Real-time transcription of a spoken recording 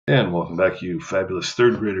And welcome back, you fabulous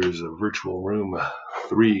third graders of Virtual Room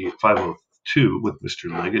 3502 with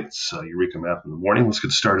Mr. Leggett's Eureka Math in the Morning. Let's get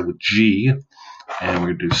started with G, and we're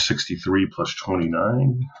going to do 63 plus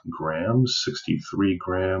 29 grams, 63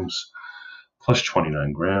 grams plus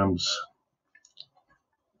 29 grams.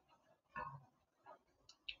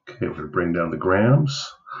 Okay, we're going to bring down the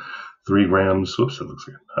grams. 3 grams, whoops, that looks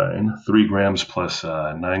like 9. 3 grams plus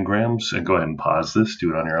 9 grams, and go ahead and pause this, do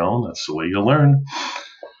it on your own. That's the way you learn.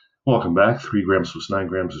 Welcome back. 3 grams plus 9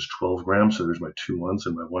 grams is 12 grams, so there's my 2 ones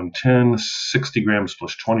and my 110. 60 grams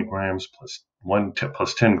plus 20 grams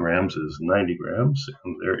plus 10 grams is 90 grams,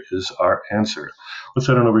 and there is our answer. Let's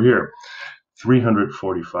head on over here.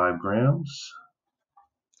 345 grams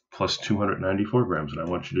plus 294 grams, and I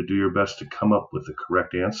want you to do your best to come up with the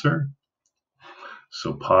correct answer.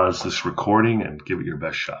 So pause this recording and give it your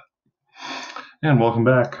best shot. And welcome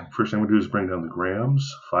back. First thing we do is bring down the grams.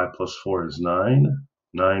 5 plus 4 is 9.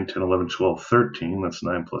 9, 10, 11, 12, 13. That's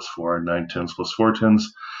 9 plus 4. 9 tens plus 4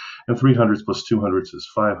 tens. And 3 hundredths plus 2 hundredths is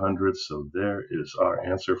 5 hundredths. So there is our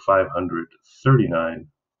answer, 539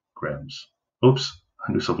 grams. Oops,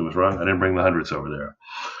 I knew something was wrong. I didn't bring the hundredths over there.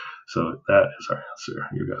 So that is our answer.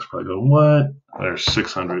 You guys probably go, what? There's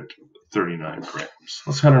 639 grams.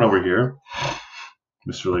 Let's head on over here.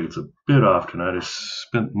 Mr. Leggett's a bit off tonight. I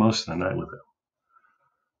spent most of the night with him.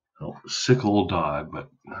 Oh, sick old dog, but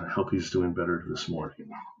I hope he's doing better this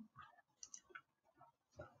morning.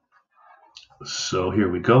 So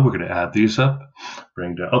here we go. We're going to add these up.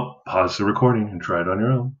 Bring down, pause the recording and try it on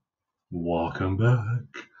your own. Welcome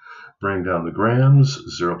back. Bring down the grams.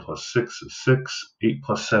 0 plus 6 is 6. 8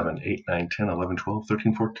 plus 7, 8, 9, 10, 11, 12,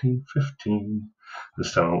 13, 14, 15.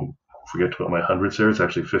 This time I won't forget to put my hundreds there. It's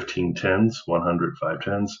actually 15 tens, 100, 5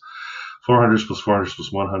 tens. 400s plus 400s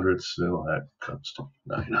plus 100s, so that comes to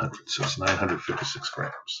 900. So it's 956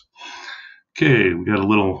 grams. Okay, we got a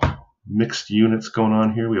little mixed units going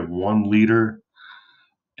on here. We have 1 liter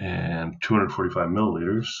and 245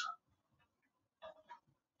 milliliters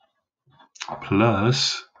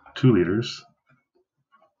plus 2 liters,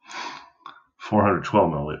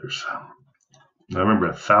 412 milliliters. Now remember,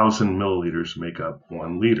 1,000 milliliters make up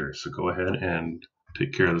 1 liter. So go ahead and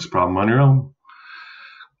take care of this problem on your own.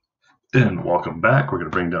 And welcome back. We're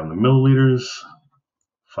going to bring down the milliliters.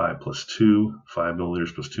 5 plus 2, 5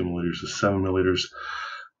 milliliters plus 2 milliliters is 7 milliliters.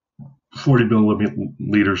 40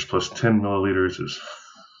 milliliters plus 10 milliliters is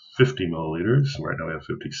 50 milliliters. Right now we have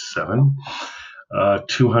 57.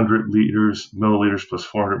 200 milliliters plus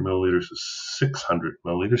 400 milliliters is 600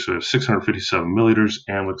 milliliters. So we have 657 milliliters,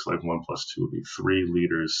 and looks like 1 plus 2 would be 3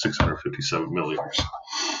 liters, 657 milliliters.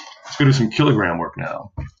 Let's go do some kilogram work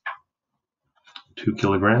now. 2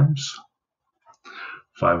 kilograms,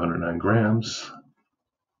 509 grams,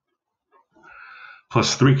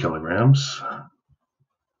 plus 3 kilograms,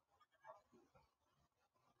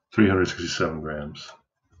 367 grams.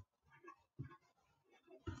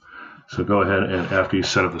 So go ahead and after you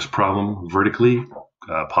set up this problem vertically,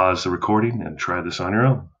 pause the recording and try this on your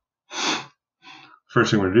own.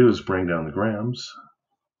 First thing we're going to do is bring down the grams.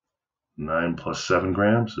 9 plus 7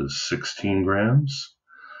 grams is 16 grams.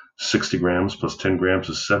 60 grams plus 10 grams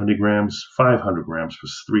is 70 grams. 500 grams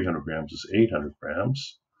plus 300 grams is 800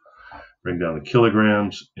 grams. Bring down the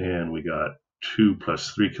kilograms, and we got 2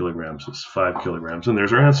 plus 3 kilograms is 5 kilograms. And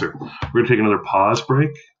there's our answer. We're going to take another pause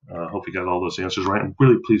break. Hope you got all those answers right. And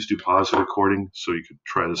really, please do pause the recording so you can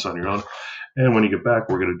try this on your own. And when you get back,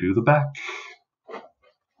 we're going to do the back.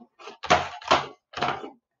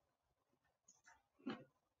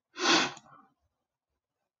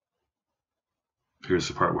 Here's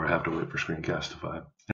the part where I have to wait for Screencastify.